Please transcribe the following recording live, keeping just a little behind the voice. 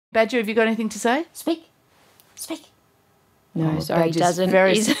Badger, have you got anything to say? Speak. Speak. No, sorry, he doesn't.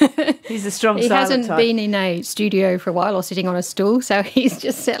 He's a strong silent type. He hasn't been in a studio for a while or sitting on a stool, so he's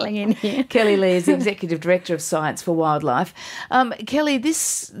just settling in here. Kellie Leigh is the Executive Director of Science for Wildlife. Kellie,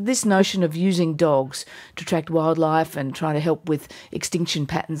 this notion of using dogs to track wildlife and trying to help with extinction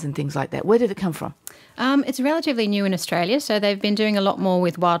patterns and things like that, where did it come from? It's relatively new in Australia, so they've been doing a lot more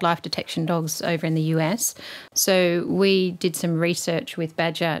with wildlife detection dogs over in the US. So we did some research with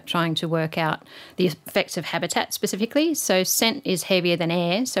Badger trying to work out the effects of habitat specifically. So scent is heavier than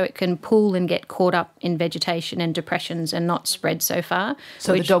air, so it can pull and get caught up in vegetation and depressions and not spread so far.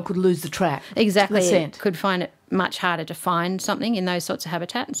 So the dog could lose the track. Exactly. The scent. Could find it much harder to find something in those sorts of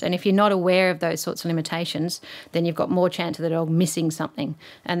habitats. And if you're not aware of those sorts of limitations, then you've got more chance of the dog missing something.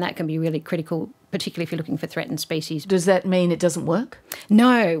 And that can be really critical, particularly if you're looking for threatened species. Does that mean it doesn't work?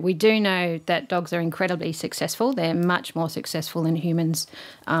 No, we do know that dogs are incredibly successful. They're much more successful than humans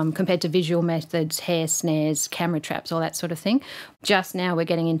compared to visual methods, hair snares, camera traps, all that sort of thing. Just now we're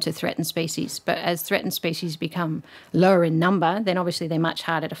getting into threatened species. But as threatened species become lower in number, then obviously they're much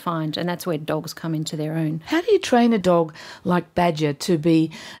harder to find. And that's where dogs come into their own. How do you train a dog like Badger to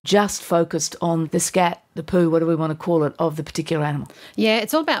be just focused on the scat, the poo, what do we want to call it, of the particular animal? Yeah,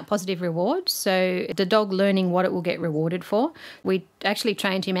 it's all about positive reward. So the dog learning what it will get rewarded for. We actually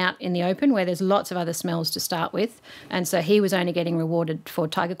trained him out in the open where there's lots of other smells to start with. And so he was only getting rewarded for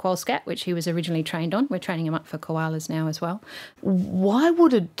tiger quoll scat, which he was originally trained on. We're training him up for koalas now as well. Why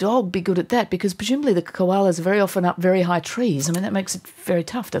would a dog be good at that? Because presumably the koalas are very often up very high trees. I mean, that makes it very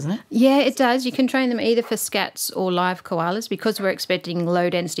tough, doesn't it? Yeah, it does. You can train them either for scats or live koalas. Because we're expecting low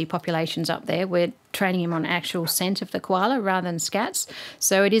density populations up there, we're training him on actual scent of the koala rather than scats.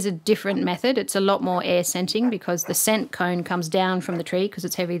 So it is a different method. It's a lot more air scenting because the scent cone comes down from the tree because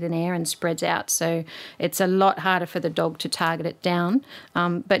it's heavier than air and spreads out. So it's a lot harder for the dog to target it down.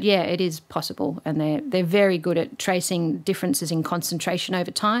 But yeah, it is possible, and they're very good at tracing differences in concentration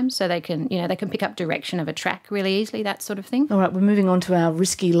over time. So they can pick up direction of a track really easily, that sort of thing. All right, we're moving on to our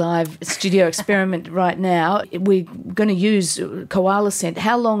risky live studio experiment right now. We're going to use koala scent.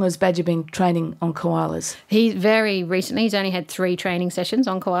 How long has Badger been training on koalas? He's only had 3 training sessions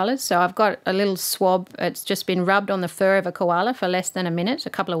on koalas. So I've got a little swab. It's just been rubbed on the fur of a koala for less than a minute a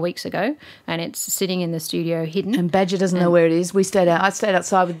couple of weeks ago, and it's sitting in the studio hidden. And Badger doesn't know where it is. I stayed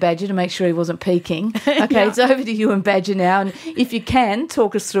outside with Badger to make sure he wasn't peeking. Okay, yeah. It's over to you and Badger now, and if you can,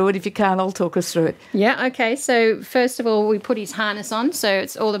 talk us through it. If you can't, I'll talk us through it. Yeah, okay. So first of all, we put his harness on. So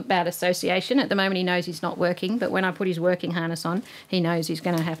it's all about association. At the moment, he knows he's not working, but when I put his working harness on, he knows he's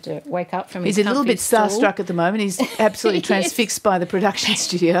going to have to wake up from his He's a little bit stool. starstruck at the moment. He's absolutely transfixed by the production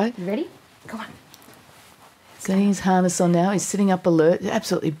studio. You ready? Go on. Getting his harness on now. He's sitting up alert.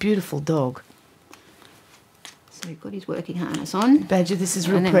 Absolutely beautiful dog. So he put his working harness on. Badger, this is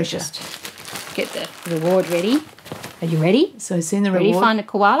real pressure. Just get the reward ready. Are you ready? So he's in the ready? reward. Find a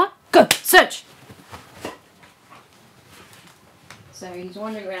koala. Go, search. So he's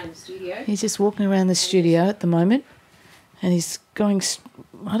wandering around the studio. He's just walking around the studio at the moment, and he's going.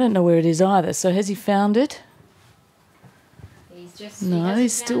 I don't know where it is either. So has he found it? No,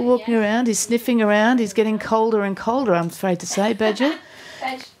 he's still walking around. He's sniffing around. He's getting colder and colder, I'm afraid to say. Badger.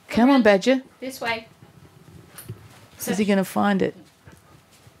 Badge, come on, Badger. This way. Is he going to find it?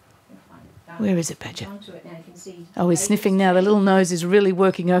 Where is it, Badger? Oh, he's sniffing now. The little nose is really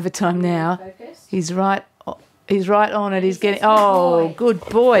working overtime now. He's right on it. He's getting. Oh, good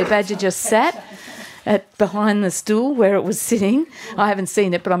boy. Badger just sat behind the stool where it was sitting. I haven't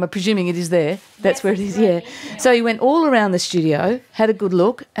seen it, but I'm presuming it is there. That's where it is, yeah. So he went all around the studio, had a good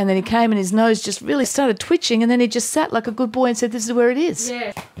look, and then he came and his nose just really started twitching, and then he just sat like a good boy and said, this is where it is.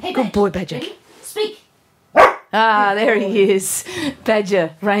 Yeah. Hey, good boy, Badger. Ready? Speak. Ah, there he is.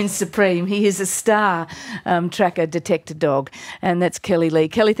 Badger reigns supreme. He is a star tracker detector dog, and that's Kellie Leigh.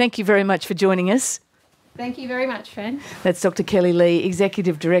 Kellie, thank you very much for joining us. Thank you very much, Fran. That's Dr. Kellie Leigh,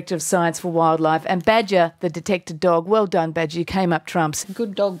 Executive Director of Science for Wildlife, and Badger, the detector dog. Well done, Badger. You came up trumps.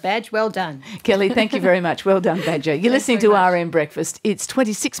 Good dog badge. Well done. Kellie, thank you very much. Well done, Badger. You're listening to RM Breakfast. It's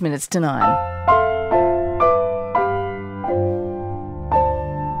 26 minutes to 9.